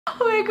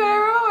Oh my god, I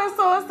remember when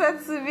someone said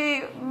to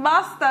me,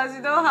 masters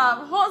you don't have,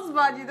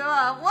 husband you don't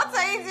have, what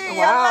are you doing in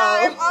your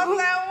life? I was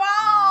like,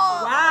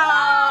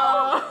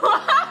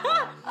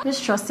 wow.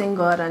 Just trusting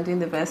God and doing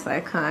the best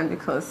I can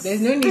because there's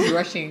no need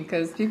rushing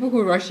because people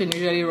who rush in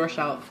usually rush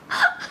out.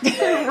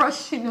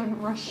 Rushing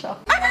and rush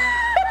out.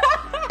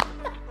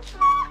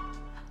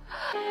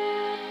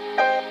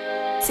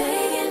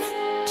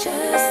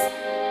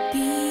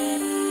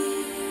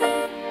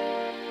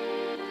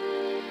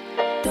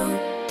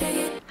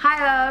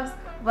 Hi loves,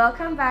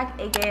 welcome back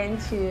again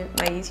to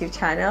my YouTube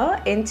channel,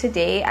 and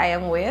today I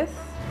am with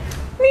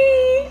me.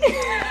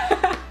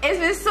 It's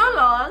been so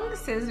long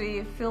since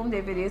we filmed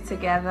a video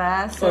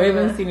together, so or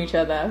even seen each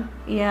other.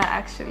 Yeah,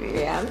 actually.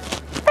 Yeah.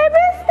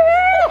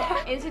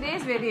 In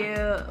today's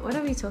video, what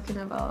are we talking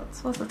about?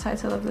 What's the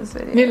title of this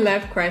video?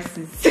 Midlife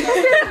crisis.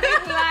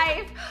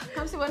 Midlife.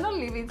 Come see, we're not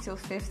living till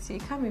 50.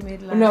 Can't be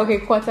midlife. No, okay,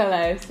 quarter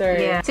life.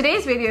 Sorry. Yeah.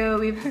 Today's video,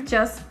 we've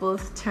just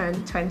both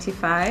turned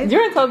 25. Do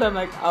you want to tell them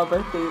like our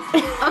birthdays?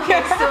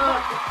 Okay, so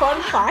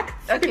fun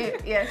fact. Okay,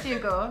 yes, you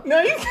go.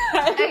 No, you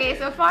can't. Okay,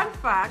 so fun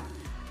fact.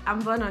 I'm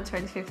born on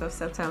 25th of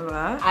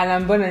September. And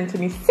I'm born on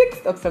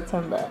 26th of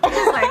September.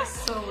 It's like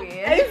so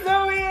weird. It's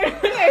so weird.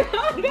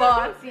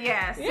 But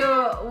yeah,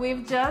 so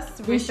we've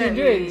just we should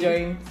do a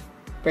joint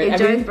birthday. A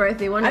joint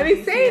birthday. I've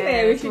been saying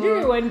it. We should do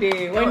it one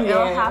day. One year,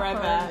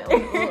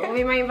 rather.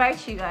 We might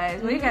invite you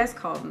guys. Will you guys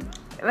come?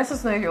 Let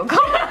us know if you'll come.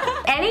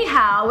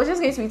 Anyhow, we're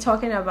just going to be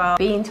talking about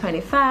being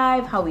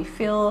 25, how we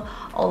feel,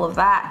 all of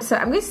that. So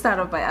I'm going to start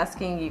off by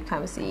asking you,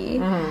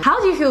 Kamsi,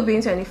 how do you feel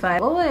being 25?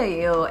 What were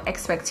your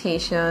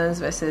expectations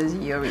versus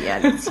your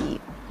reality?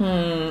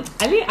 I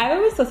mean, I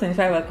always thought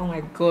 25 like, oh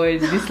my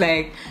god, this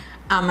like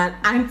I'm an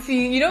auntie.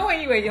 You know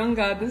when you were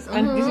younger, this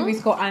would be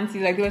called auntie.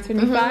 Like they were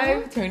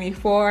 25,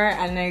 24,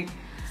 and like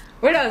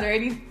when I was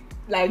already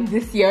like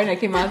this year and I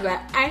came out, I was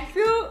like, I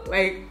feel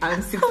like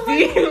I'm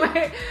 16.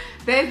 Like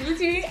there's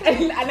literally,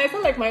 and I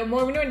feel like my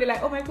mom, you know, when they're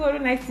like, oh my god,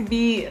 what nice to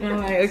be, and I'm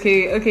like,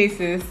 okay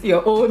sis,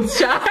 you're old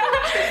child.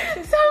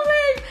 So I'm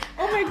like,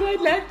 oh my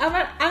god, like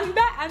I'm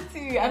that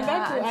auntie, I'm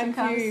that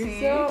cool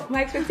auntie. So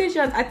my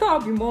expectations, I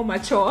thought I'd be more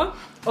mature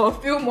or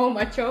feel more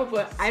mature,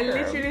 but I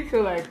literally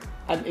feel like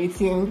I'm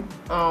 18.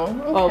 Oh,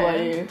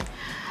 okay.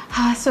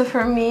 How about you? So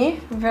for me,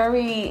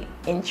 very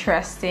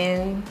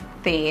interesting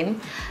thing.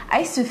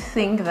 I used to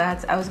think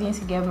that I was going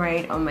to get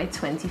married on my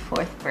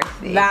 24th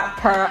birthday. That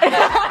part.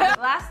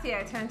 Last year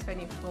I turned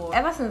 24.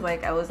 Ever since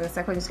like I was in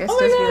secondary school,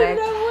 I used to be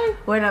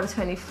like, when I'm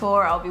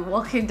 24, I'll be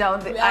walking down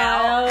the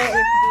aisle. It's the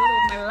love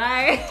of my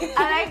life. And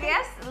I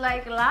guess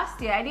like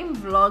last year I didn't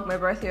vlog my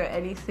birthday or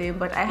anything,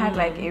 but I had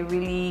like a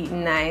really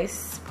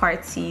nice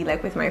party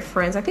like with my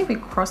friends. I think we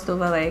crossed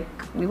over, like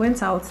we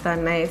went out that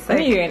night. Like, I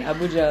think you're in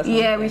Abuja or something.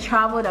 Yeah, we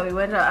traveled and we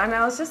went out, and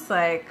I was just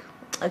like,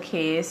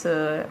 okay,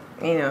 so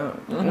you know,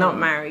 not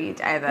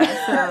married either.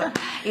 So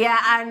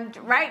yeah, and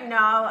right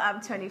now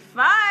I'm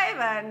 25,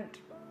 and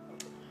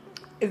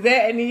is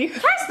there any?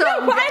 First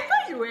off, I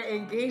thought you were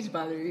engaged,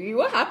 Valerie.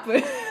 What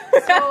happened?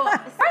 So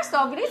first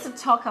off, we need to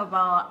talk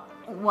about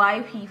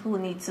why people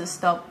need to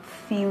stop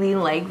feeling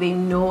like they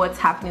know what's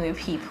happening with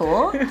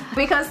people.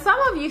 Because some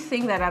of you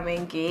think that I'm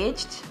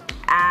engaged,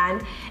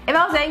 and if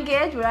I was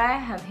engaged, would I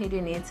have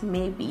hidden it?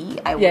 Maybe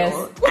I would.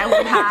 Yes. I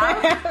would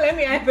have. Let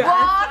me answer.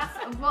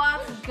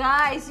 But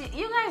guys,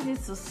 you guys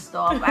need to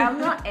stop. I'm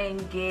not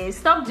engaged.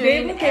 Stop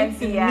doing They came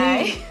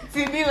FBI.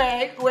 to be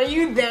like, were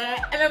you there?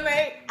 And I'm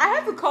like, I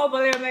had to call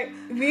Valerie. I'm like,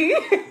 me?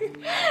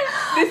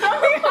 Did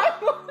something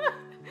happen?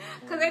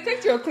 Because I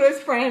texted your close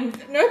friends.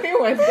 Nothing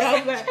was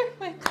done.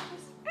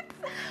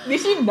 Did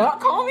she not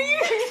call me?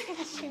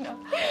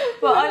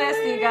 But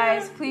honestly,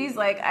 guys, please,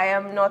 like, I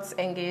am not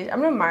engaged.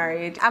 I'm not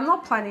married. I'm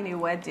not planning a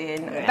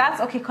wedding. Yeah.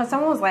 That's okay, because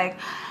someone was like,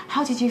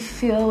 how did you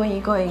feel when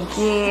you got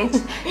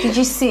engaged? Did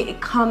you see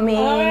it coming?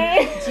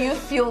 Do you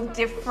feel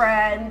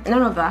different?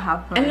 None of that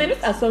happened. And then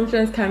these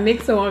assumptions can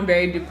make someone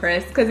very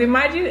depressed. Because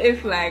imagine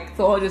if, like,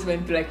 someone just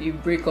went through, like, a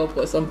breakup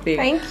or something.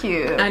 Thank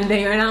you. And then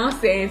you're now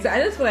saying, so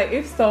I just feel like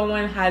if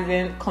someone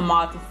hasn't come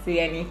out to say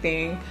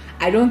anything,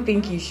 I don't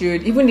think you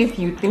should, even if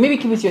you think, maybe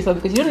keep it to yourself,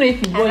 because you don't know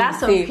if you go and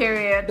say,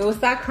 period, they'll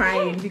start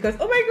crying because,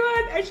 oh my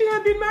god, I should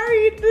have been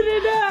married, da, da,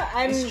 da.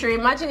 And it's true.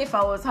 Imagine if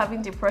I was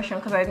having depression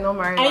because I did not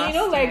marry. And you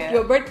know, like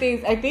your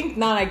birthdays, I think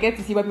now I get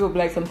to see why people be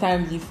like,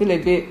 sometimes you feel a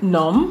bit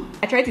numb.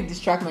 I try to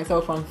distract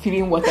myself from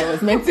feeling what I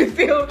was meant to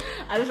feel.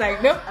 I was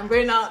like, nope, I'm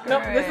going out,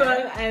 nope, this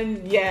one.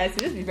 And yeah, so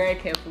just be very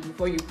careful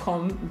before you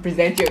come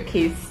present your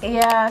case.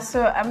 Yeah,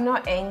 so I'm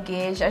not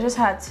engaged. I just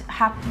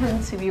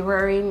happened to be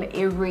wearing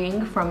a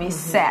ring from a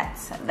set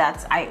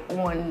that I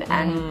own,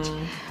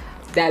 and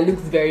that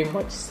looks very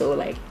much so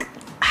like.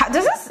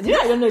 Does this? Yeah,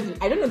 I don't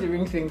know the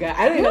ring finger.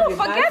 I don't know.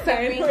 Forget the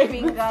ring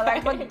finger.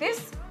 Like, but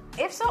this,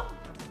 if so,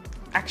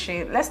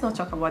 actually, let's not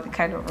talk about the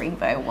kind of ring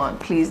that I want,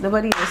 please.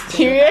 Nobody needs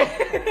to.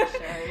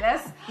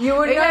 You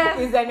would know if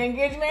it's an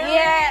engagement ring?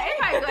 Yeah,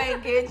 if I got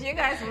engaged, you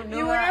guys would know.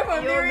 You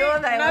would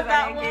know that it was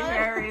an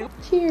engagement ring.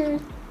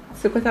 Cheers.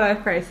 So quarter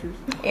life crisis.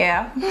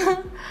 Yeah.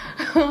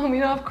 We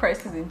don't have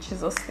crisis in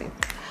Jesus' name.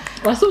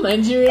 What's so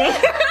Nigeria?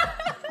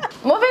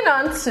 Moving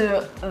on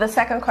to the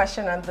second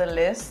question on the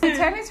list.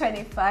 Turning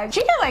 25, do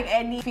you get like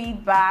any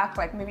feedback,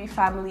 like maybe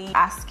family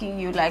asking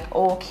you like,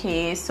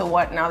 okay, so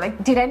what now?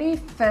 Like, did any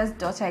first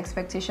daughter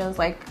expectations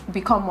like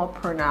become more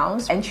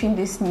pronounced entering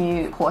this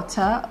new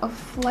quarter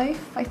of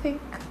life, I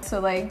think? So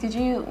like, did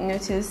you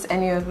notice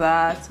any of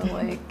that, or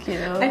like, you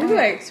know, I feel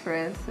like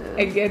experiences?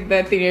 I get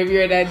that thing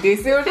every other day,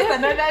 so just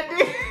another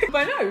day.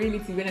 But not really,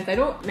 to be honest. I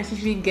don't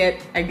necessarily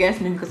get, I guess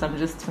maybe because I'm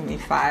just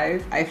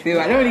 25, I feel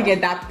I don't really get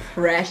that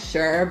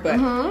pressure, but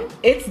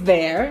it's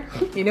there.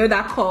 You know,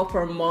 that call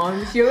from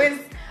mom, she always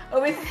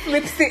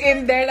slips it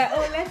in there like,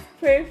 oh, let's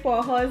pray for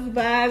a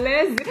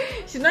husband.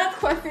 She's not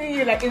questioning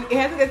you, like it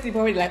hasn't got to the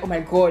point like, oh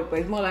my god, but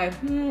it's more like,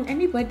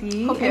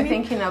 anybody. Hope you're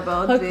thinking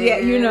about this. Yeah,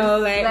 you know,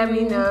 like let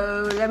me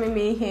know, let me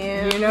meet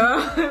him. You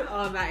know,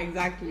 all that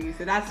exactly.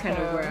 So that's kind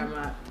of where I'm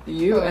at.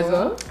 You as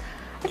well?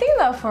 I think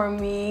that for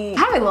me, I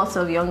have a lot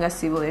of younger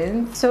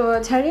siblings.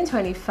 So turning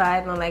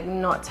 25 and like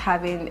not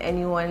having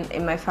anyone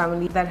in my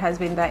family that has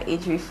been that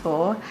age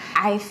before,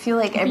 I feel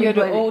like everybody...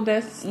 You're the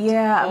oldest?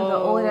 Yeah, I'm the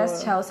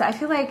oldest child. So I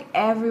feel like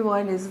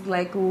everyone is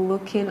like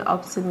looking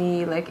up to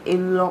me like a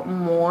lot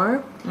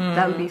more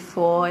than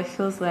before. It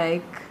feels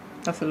like...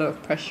 That's a lot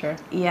of pressure.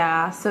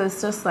 Yeah, so it's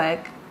just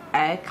like,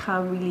 I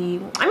can't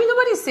really... I mean,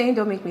 nobody's saying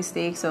don't make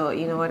mistakes or,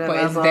 you know, whatever.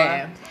 But it's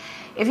there.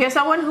 If you're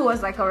someone who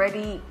was like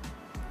already...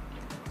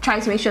 trying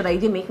to make sure that you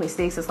didn't make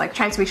mistakes, it's like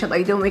trying to make sure that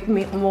you don't make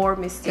more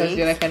mistakes. Because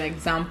you're like an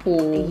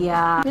example.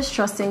 Yeah, just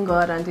trusting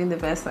God and doing the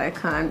best I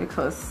can,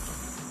 because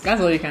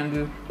that's all you can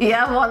do. You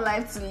have one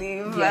life to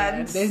live. Yeah,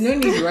 and there's no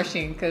need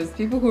rushing, because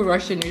people who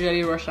rush in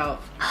usually rush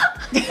out.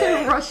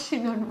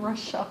 Rushing and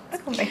rush out.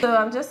 So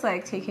I'm just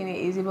like taking it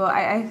easy, but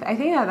I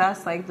think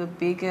that's like the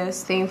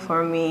biggest thing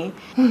for me.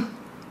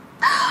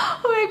 Oh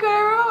my god, I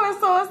remember when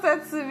someone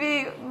said to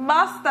me,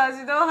 masters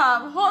you don't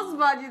have,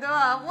 husband you don't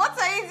have, what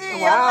are you doing in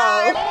your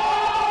life?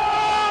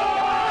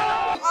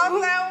 I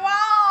was like,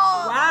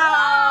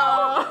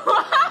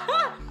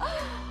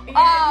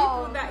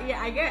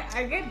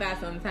 I get that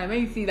sometimes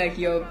when you see like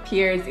your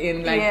peers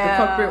in like the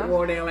corporate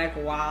world and you're like,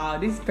 wow,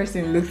 this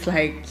person looks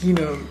like, you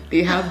know,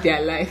 they have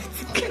their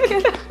life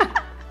together.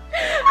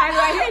 I'm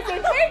like,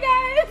 hey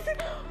guys,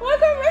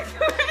 welcome back to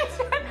my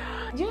channel.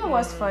 You know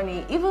what's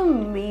funny?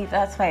 Even me,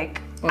 that's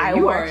like I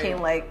work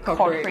in like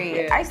corporate.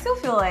 Yeah. I still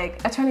feel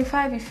like at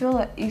 25, you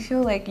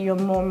feel like you're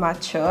more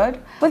matured.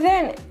 But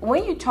then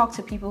when you talk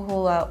to people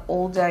who are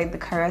older in the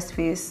career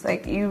space,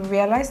 like you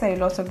realize that a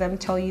lot of them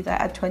tell you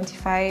that at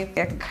 25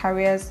 their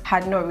careers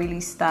had not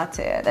really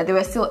started, that they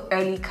were still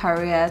early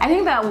careers. I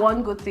think that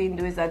one good thing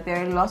though is that there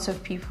are lots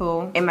of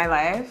people in my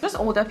life, just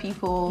older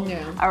people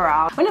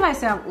around. Whenever I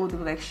say I'm old, they're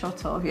like,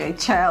 shut up, you're a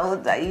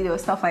child, you know,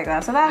 stuff like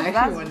that. So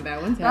that's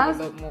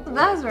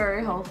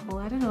very helpful.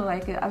 I don't know,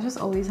 like I've just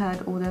always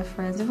had older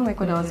friends. Even like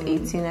when I was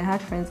 18, I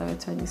had friends that were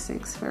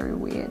 26. Very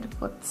weird,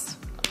 but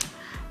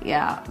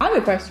yeah. I have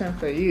a question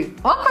for you.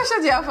 What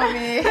question do you have for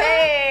me?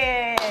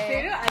 Hey! So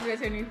you know, as you're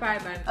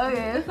 25 and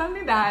okay,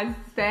 something that has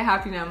started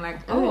happening, I'm like,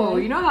 oh,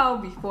 you know how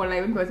before, like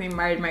when people were saying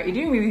married, it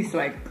didn't really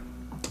like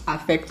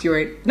affect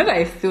your, not that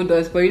it still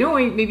does, but you know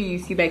when maybe you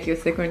see like your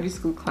secondary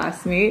school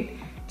classmate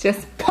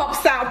just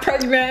pops out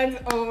pregnant,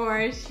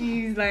 or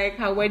she's like,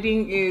 her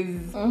wedding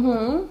is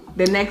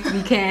the next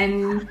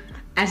weekend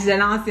and she's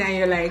announcing and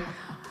you're like,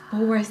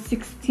 oh, we're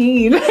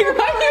 16. Like, why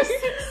are you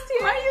 16?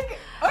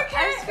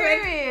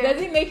 Okay. Like,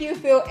 does it make you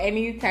feel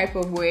any type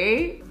of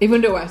way? Even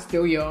though we're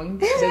still young?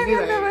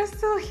 We're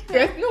still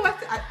young.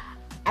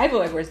 I feel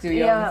like we're still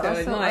young. Yeah, so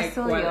it's not like,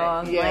 still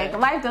young. Like,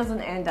 life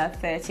doesn't end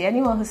at 30.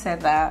 Anyone who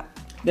said that,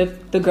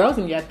 the girls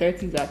in their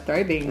 30s are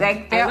thriving.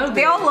 Like they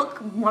all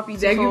look more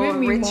beautiful,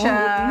 richer.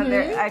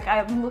 Like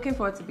I'm looking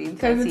forward to being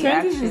 30. Because the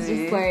 20s is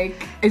just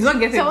like, it's not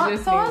getting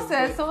someone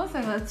said the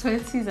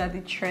 20s are the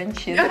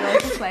trenches. And I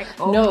was just like,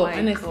 oh no, my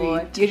honestly,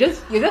 god. You're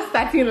just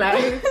starting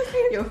life.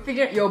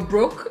 You're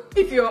broke.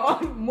 If you're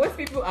on, most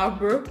people are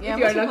broke. Yeah,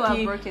 if you're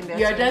lucky,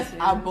 you're just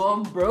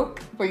above broke,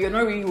 but you're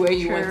not really where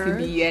you want to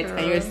be yet,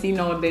 and you're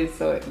seeing all this.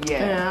 So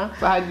yeah.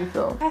 So how do you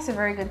feel? That's a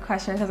very good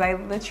question, because I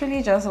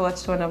literally just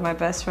watched one of my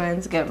best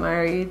friends get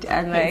married,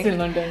 and like it's in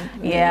London.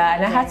 Yeah,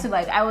 and I had to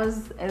like, I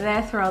was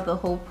there throughout the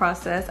whole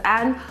process.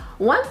 And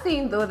one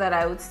thing though that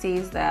I would say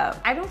is that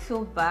I don't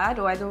feel bad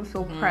or I don't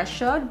feel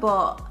pressured,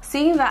 but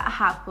seeing that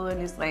happen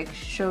is like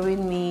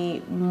showing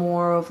me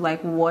more of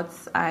like what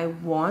I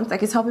want.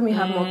 Like it's helping me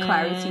have more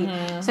clarity.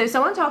 So if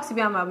someone talks to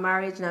me about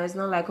marriage now, it's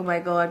not like, oh my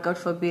god, God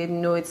forbid.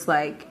 No, it's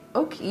like,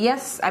 okay,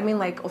 yes, I mean,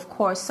 like, of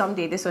course,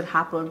 someday this would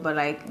happen, but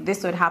like,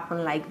 this would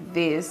happen like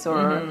this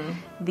or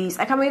these.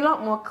 I can be a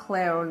lot more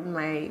clear on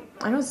my,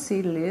 I don't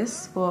say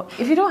list, but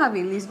if you don't have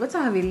a list, better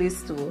have a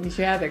list too. You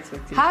should have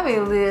expectations. Have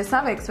a list,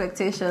 have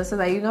expectations, so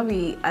that you not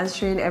be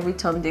answering every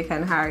Tom, Dick,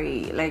 and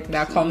Harry like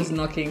that comes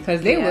knocking,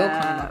 because they will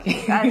come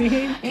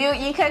knocking.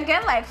 you can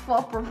get like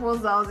 4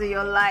 proposals in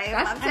your life.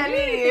 I'm telling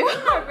you.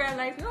 I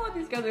realize, you know what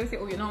these girls always say?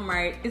 Oh, you're not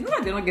married. It's not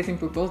that they're not getting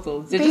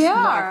proposals; they're just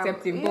not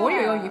accepting. But when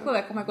you're young, you feel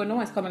like, oh my god, no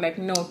one's coming. Like,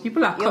 no,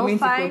 people are coming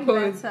to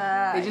propose.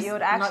 You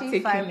would actually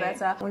find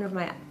better. One of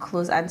my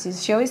close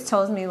aunties, she always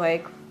tells me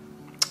like,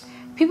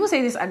 people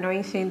say this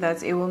annoying thing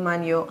that a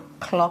woman, your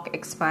clock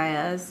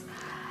expires.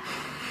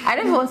 I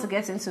don't even want to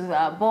get into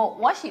that, but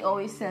what she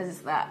always says is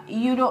that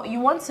you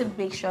want to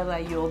make sure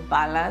that you're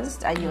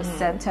balanced and you're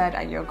centered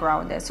and you're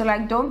grounded. So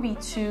like, don't be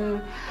too,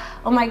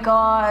 oh my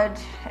God,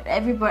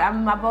 everybody,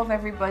 I'm above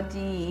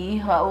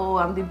everybody. Oh,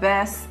 I'm the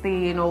best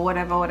thing or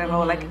whatever.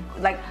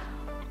 Like,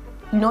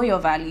 know your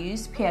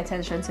values, pay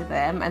attention to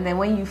them, and then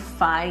when you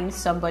find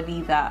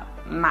somebody that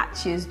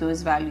matches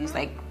those values,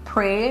 like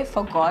pray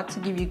for God to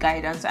give you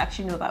guidance to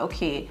actually know that,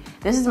 okay,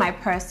 this is my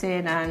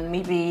person and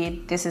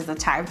maybe this is the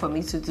time for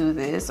me to do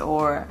this,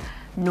 or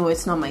no,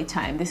 it's not my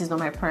time, this is not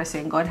my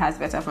person, God has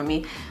better for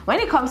me. When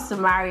it comes to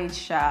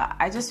marriage,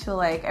 I just feel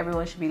like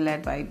everyone should be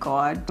led by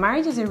God.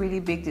 Marriage is a really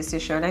big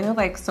decision. I know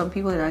like some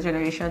people in our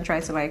generation try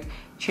to like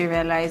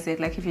trivialize it,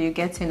 like if you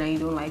get in and you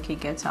don't like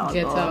it, get out.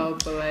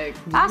 But like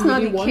that's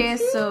not the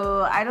case.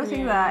 So I don't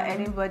think that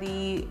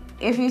anybody,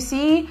 if you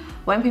see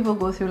when people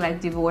go through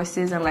like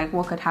divorces and like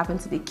what could happen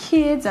to the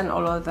kids and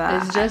all of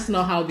that, it's just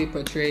not how they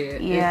portray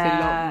it.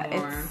 Yeah, it's a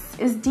lot more.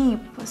 It's deep.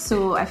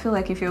 So I feel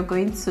like if you're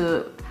going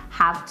to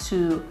have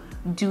to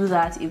do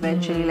that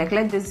eventually, like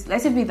let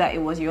it be that it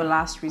was your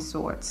last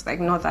resort, like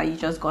not that you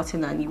just got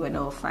in and you were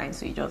not fine,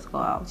 so you just go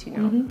out, you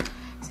know.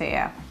 So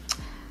yeah,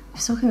 I'm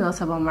talking a lot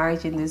about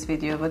marriage in this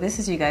video, but this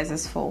is you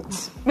guys'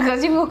 fault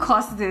because you will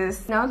cause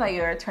this. Now that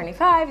you're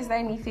 25, is there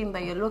anything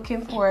that you're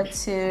looking forward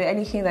to,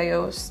 anything that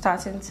you're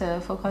starting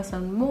to focus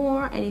on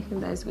more,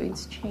 anything that is going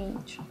to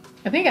change?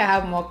 I think I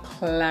have more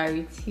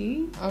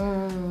clarity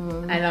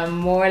and I'm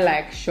more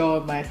like sure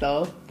of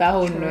myself. That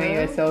whole knowing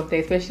yourself thing,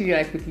 especially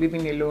like with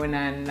living alone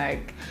and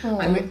like,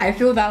 I mean, I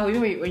feel that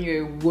when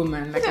you're a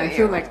woman, like I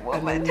feel like I'm a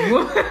woman.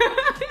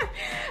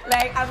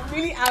 Like I'm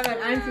an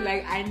auntie,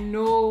 like I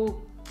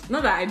know,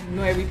 not that I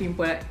know everything,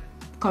 but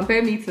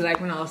compare me to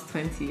like when I was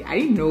 20, I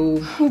didn't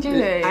know. I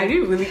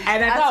didn't really,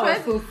 and I thought I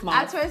was so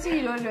smart. At 20,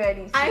 you don't know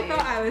anything. I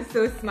thought I was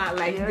so smart,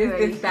 like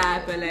this,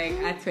 that, but like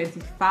at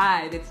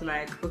 25, it's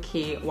like,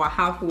 okay, we're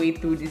halfway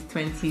through these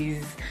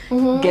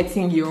 20s,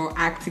 getting your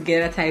act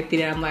together type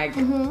thing, and I'm like,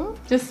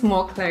 just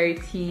more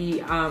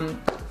clarity.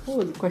 What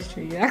was the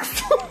question you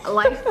asked?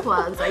 Life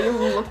plans. Are you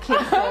looking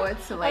forward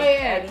to like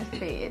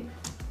anything?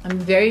 I'm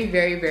very,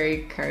 very,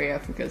 very career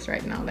focused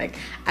right now. Like,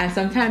 and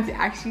sometimes it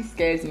actually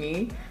scares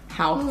me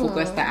how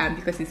focused I am,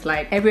 because it's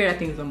like every other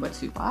thing is number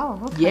two. Wow.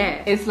 Okay.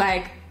 Yeah, it's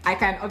like I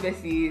can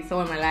obviously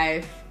someone in my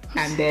life,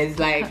 and there's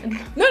like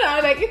no,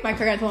 like if my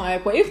career is someone in my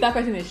life, but if that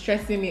person is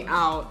stressing me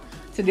out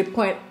to the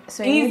point,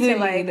 so you need to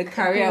like the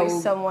career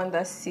will, someone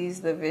that sees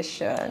the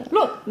vision.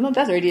 No,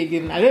 that's already a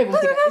given. I don't even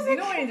put it. You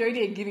know when it's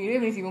already a given, you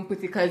don't even put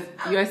it because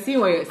you're seeing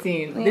what you're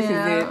seeing. This is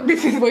it.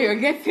 This is what you're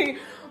getting.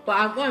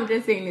 But what I'm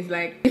just saying is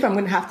like, if I'm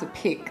gonna have to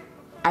pick,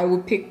 I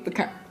will pick the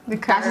career.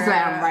 That's just where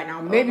I am right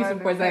now. Maybe some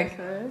person like,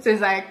 so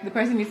it's like the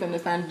person needs to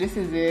understand this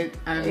is it,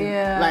 and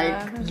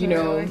like you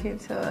know,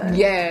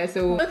 yeah.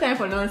 So no time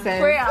for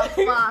nonsense. Pray out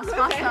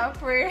fast,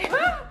 pray.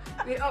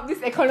 With up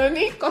this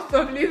economy, cost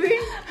of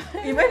living,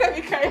 you better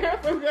be career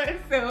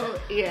focused. So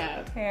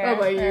yeah. What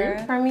about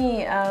you? For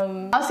me,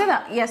 I'll say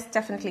that yes,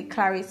 definitely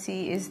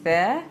clarity is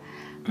there.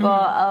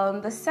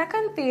 But the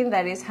second thing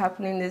that is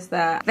happening is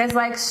that there's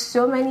like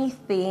so many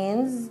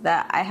things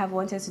that I have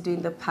wanted to do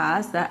in the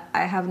past that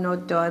I have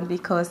not done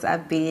because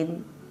I've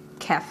been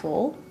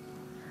careful.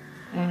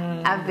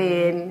 I've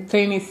been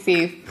playing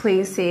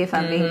safe.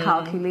 I've been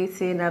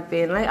calculating. I've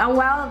been like, and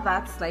while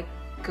that's like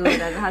good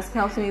and has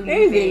helped me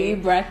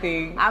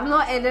breathing, I've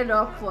not ended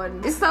up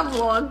on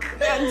Instagram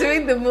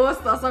doing the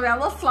most or something. I've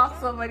not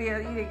slapped somebody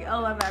and eating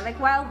all of that. Like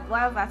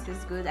while that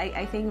is good,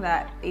 I think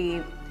that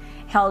it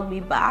held me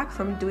back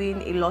from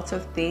doing a lot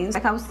of things.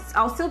 Like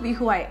I'll still be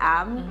who I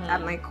am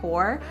at my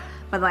core,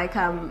 but like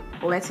I'm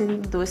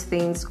letting those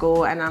things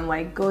go and I'm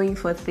like going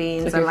for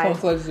things and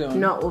like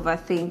not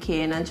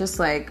overthinking and just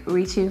like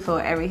reaching for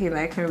everything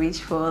that I can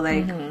reach for.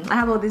 Like I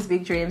have all these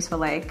big dreams for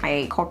like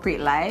my corporate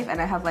life, and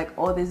I have like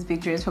all these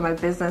big dreams for my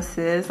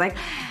businesses. Like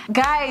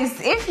guys,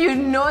 if you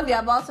know the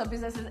amount of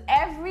businesses,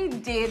 every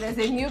day there's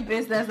a new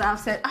business that I've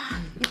said,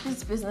 if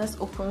this business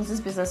opens, this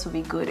business will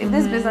be good. If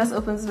this business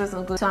opens, this business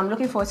will be good. So I'm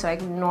looking forward to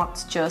like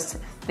not just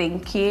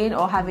thinking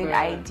or having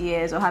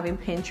ideas or having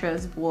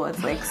Pinterest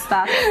boards. Like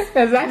start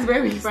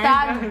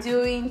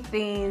doing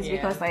things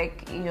because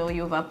like you know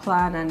you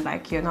overplan and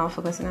like you're now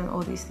focusing on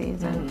all these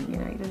things and you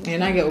know you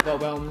not get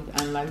overwhelmed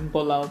and like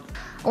ball out.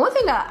 One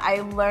thing that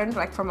I learned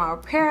like from our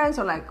parents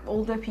or like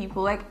older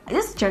people, like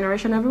this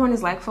generation, everyone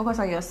is like focus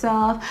on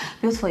yourself,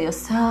 build for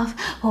yourself.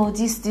 Oh,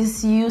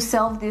 this you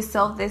self this.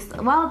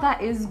 Well,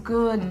 that is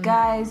good,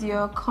 guys.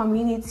 Your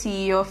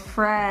community, your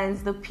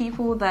friends, the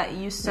people that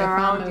you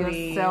surround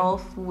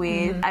yourself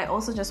with. I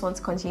also just want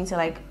to continue to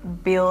like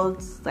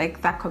build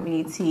like that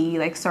community,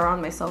 like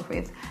surround myself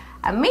with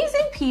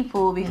amazing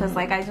people because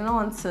like I do not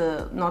want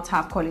to not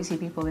have quality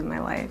people in my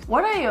life.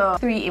 What are your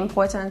 3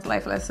 important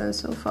life lessons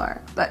so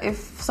far? That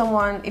if you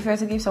were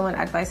to give someone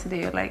advice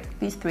today, you're like,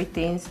 these 3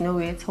 things, know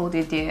it, hold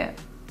it dear.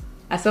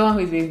 As someone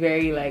who's a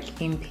very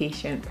like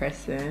impatient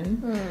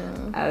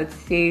person, I would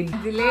say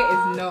delay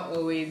is not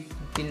always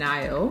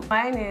denial.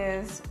 Mine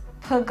is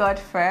put God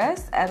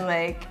first, and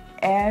like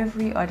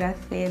every other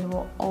thing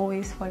will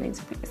always fall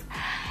into place.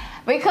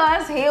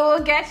 Because he will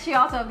get you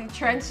out of the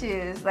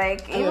trenches.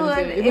 Like even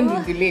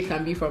the delay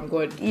can be from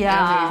God. Yeah,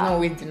 and there's no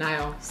always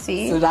denial.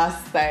 See, so that's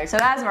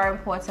very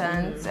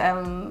important.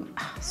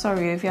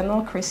 Sorry if you're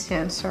not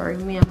Christian. Sorry,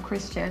 me, I'm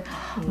Christian.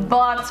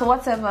 But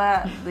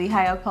whatever the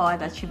higher power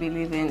that you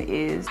believe in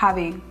is, have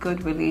a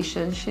good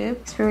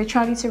relationship,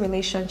 spirituality,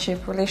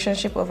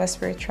 relationship over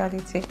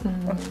spirituality.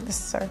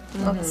 Sorry.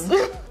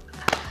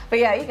 But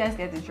yeah, you guys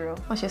get the drill.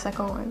 What's your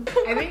second one?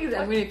 I think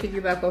I'm going to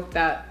piggyback off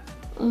that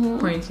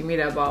point you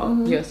made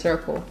about your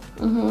circle.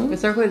 The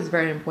circle is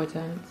very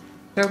important.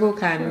 Circle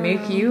can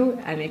make you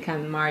and it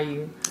can mar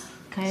you.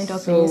 Can end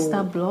up in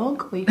Insta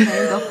blog, or you can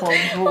end up on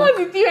Vogue. What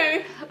did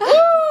you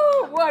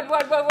What?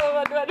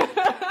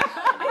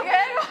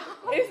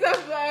 Insta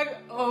blog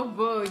or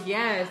Vogue,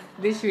 yes,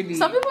 literally.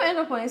 Some people end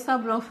up on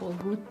Insta blog for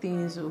good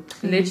things.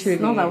 Literally.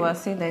 Not that we're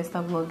saying that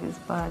Insta blog is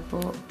bad,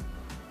 but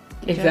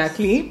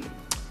exactly.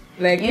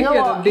 Like, you know,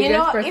 you're the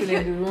biggest person if you,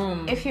 in the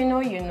room. If you know,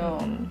 you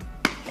know.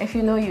 If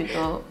you know, you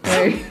know.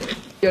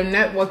 Your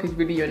network is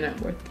really your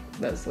network.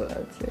 That's what I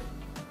would say.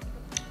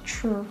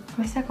 True.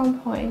 My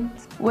second point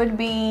would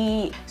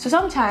be, so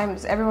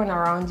sometimes everyone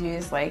around you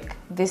is like,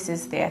 this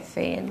is their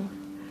thing.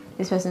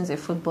 This person is a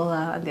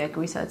footballer and they're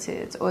great at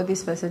it. Or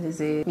this person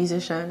is a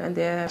musician and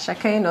they're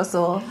shakain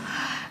also,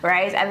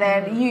 right? And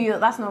then you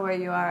that's not where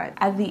you are.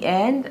 At the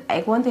end,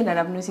 like one thing that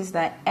I've noticed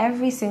that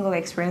every single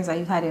experience that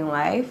you've had in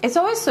life, it's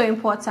always so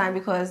important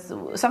because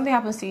something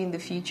happens to you in the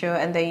future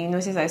and then you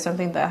notice that it's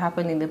something that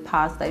happened in the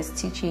past that is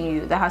teaching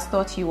you, that has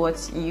taught you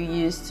what you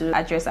use to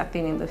address that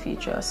thing in the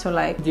future. So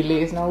like,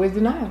 delay is not always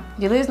denial.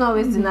 Delay is not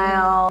always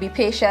denial. Be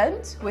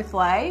patient with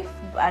life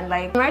and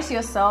like immerse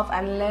yourself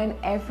and learn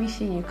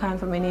everything you can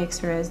from any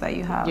experience that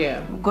you have,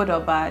 good or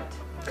bad,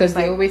 because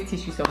they always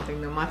teach you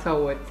something no matter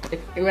what.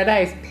 Whether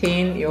it's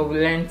pain, you've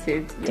learned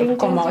it, you'll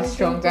come out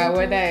stronger.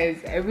 Whether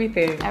it's everying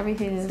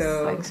is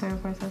like so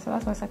important. So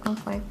that's my second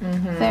point.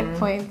 Third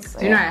point,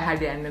 do you know I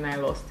had it and then I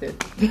lost it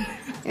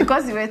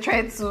because you were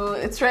trying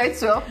to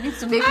help me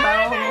to make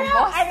my own.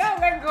 I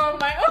don't let go of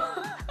my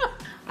own.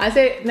 I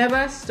say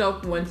never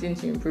stop wanting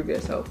to improve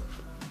yourself.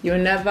 You're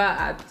never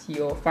at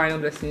your final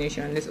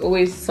destination. There's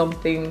always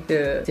something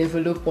to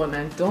develop on,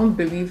 and don't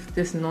believe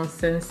this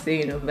nonsense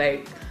saying of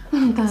like,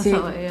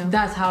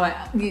 that's how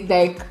I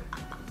like.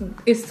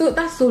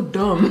 That's so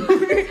dumb.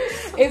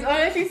 It's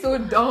honestly so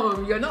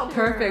dumb. You're not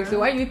perfect, so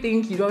why you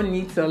think you don't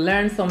need to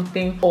learn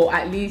something or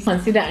at least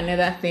consider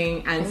another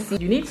thing and see?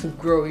 You need to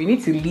grow. You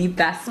need to leave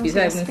that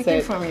space.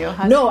 Speaking from your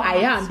heart. No, I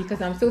am,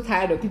 because I'm so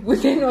tired of people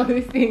saying all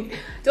these things.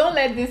 Don't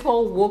let this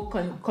whole woke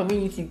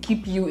community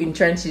keep you in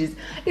trenches.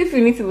 If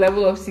you need to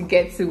level up to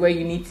get to where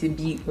you need to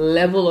be,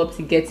 level up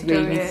to get to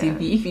where you need to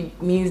be. If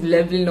it means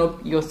leveling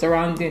up your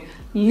surrounding,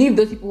 leave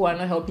those people who are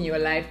not helping your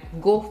life.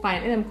 Go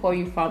find, let them call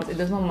you farms, it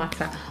does not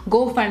matter.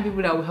 Go find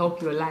people that will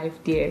help your life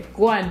there.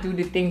 Go and do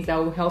the things that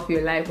will help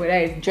your life, whether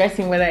it's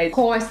dressing, whether it's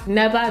course.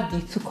 Never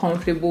be too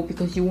comfortable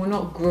because you will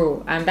not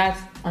grow. And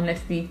that's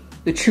honestly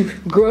the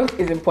truth. Growth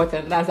is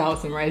important. That's how I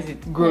summarize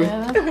it. Growth.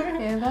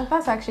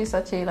 That's actually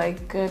such a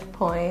like good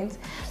point,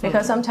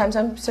 because sometimes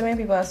so many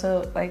people are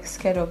so like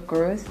scared of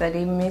growth that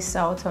they miss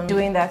out on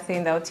doing that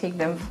thing that will take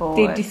them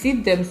forward. They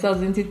deceive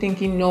themselves into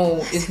thinking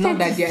it's not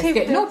that they're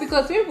scared. No,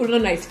 because people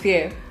don't know it's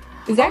fear.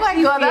 It's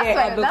actually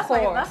that's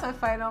my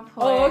final point.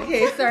 Oh,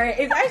 okay, sorry.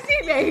 It's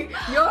actually like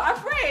you're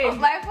afraid.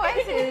 My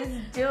point is,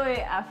 do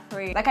it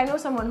afraid. Like I know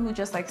someone who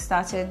just like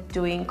started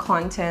doing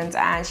content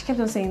and she kept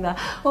on saying that,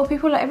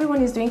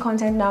 everyone is doing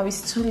content now,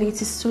 it's too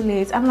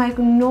late. I'm like,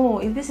 no,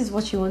 if this is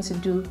what you want to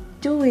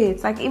do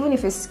it. Like even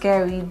if it's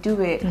scary, do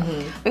it.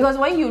 Because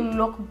when you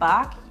look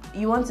back,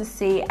 you want to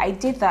say, I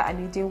did that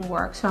and it didn't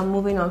work, so I'm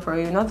moving on for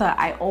you. Not that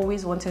I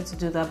always wanted to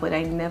do that, but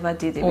I never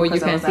did it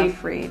because I was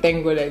afraid.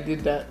 Thank God I did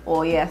that.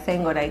 Oh yeah,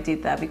 thank God I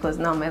did that, because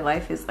now my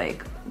life is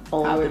like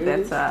all the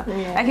better.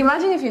 Yeah. Like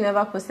imagine if you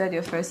never posted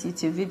your first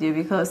YouTube video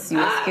because you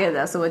were scared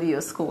that somebody in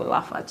your school would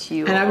laugh at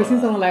you. And I've been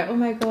seeing someone like, oh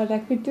my God, I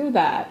could do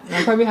that. And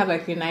I probably have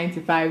like a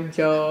 9-to-5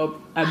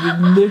 job. I'd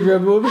be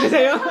miserable because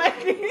I don't like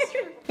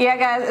it. Yeah,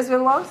 guys, it's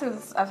been long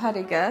since I've had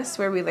a guest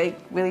where we like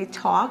really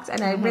talked,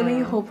 and I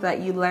really hope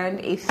that you learned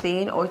a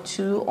thing or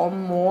two or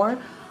more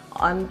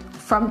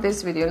from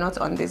this video, not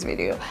on this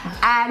video.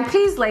 And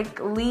please like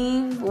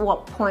leave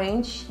what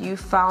points you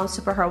found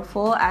super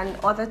helpful and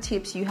other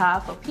tips you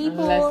have for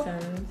people,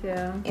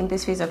 lessons, in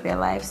this phase of their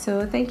life.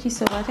 So thank you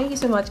so much. Thank you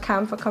so much,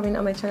 Cam, for coming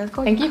on my channel.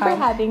 Thank you for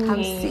having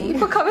me.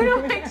 For coming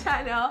on my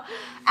channel.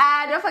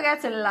 And don't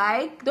forget to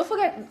like. Don't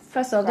forget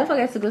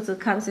to go to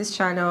Kamsi's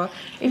channel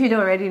if you don't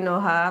already know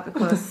her,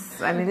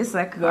 because I mean this is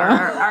like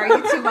our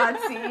YouTube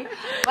auntie.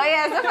 But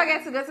yes, don't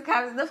forget to go to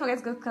Kamsi. Don't forget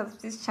to go to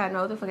Kamsi's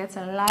channel. Don't forget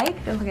to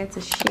like. Don't forget to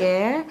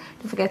share.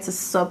 Don't forget to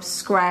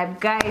subscribe,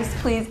 guys.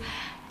 Please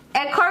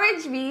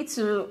encourage me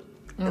to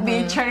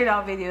be churning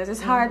out videos.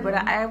 It's hard, but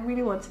I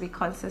really want to be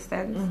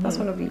consistent. That's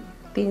one of the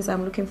things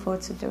I'm looking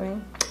forward to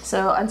doing.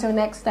 So until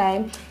next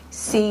time,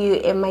 see you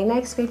in my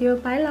next video.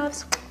 Bye,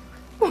 loves.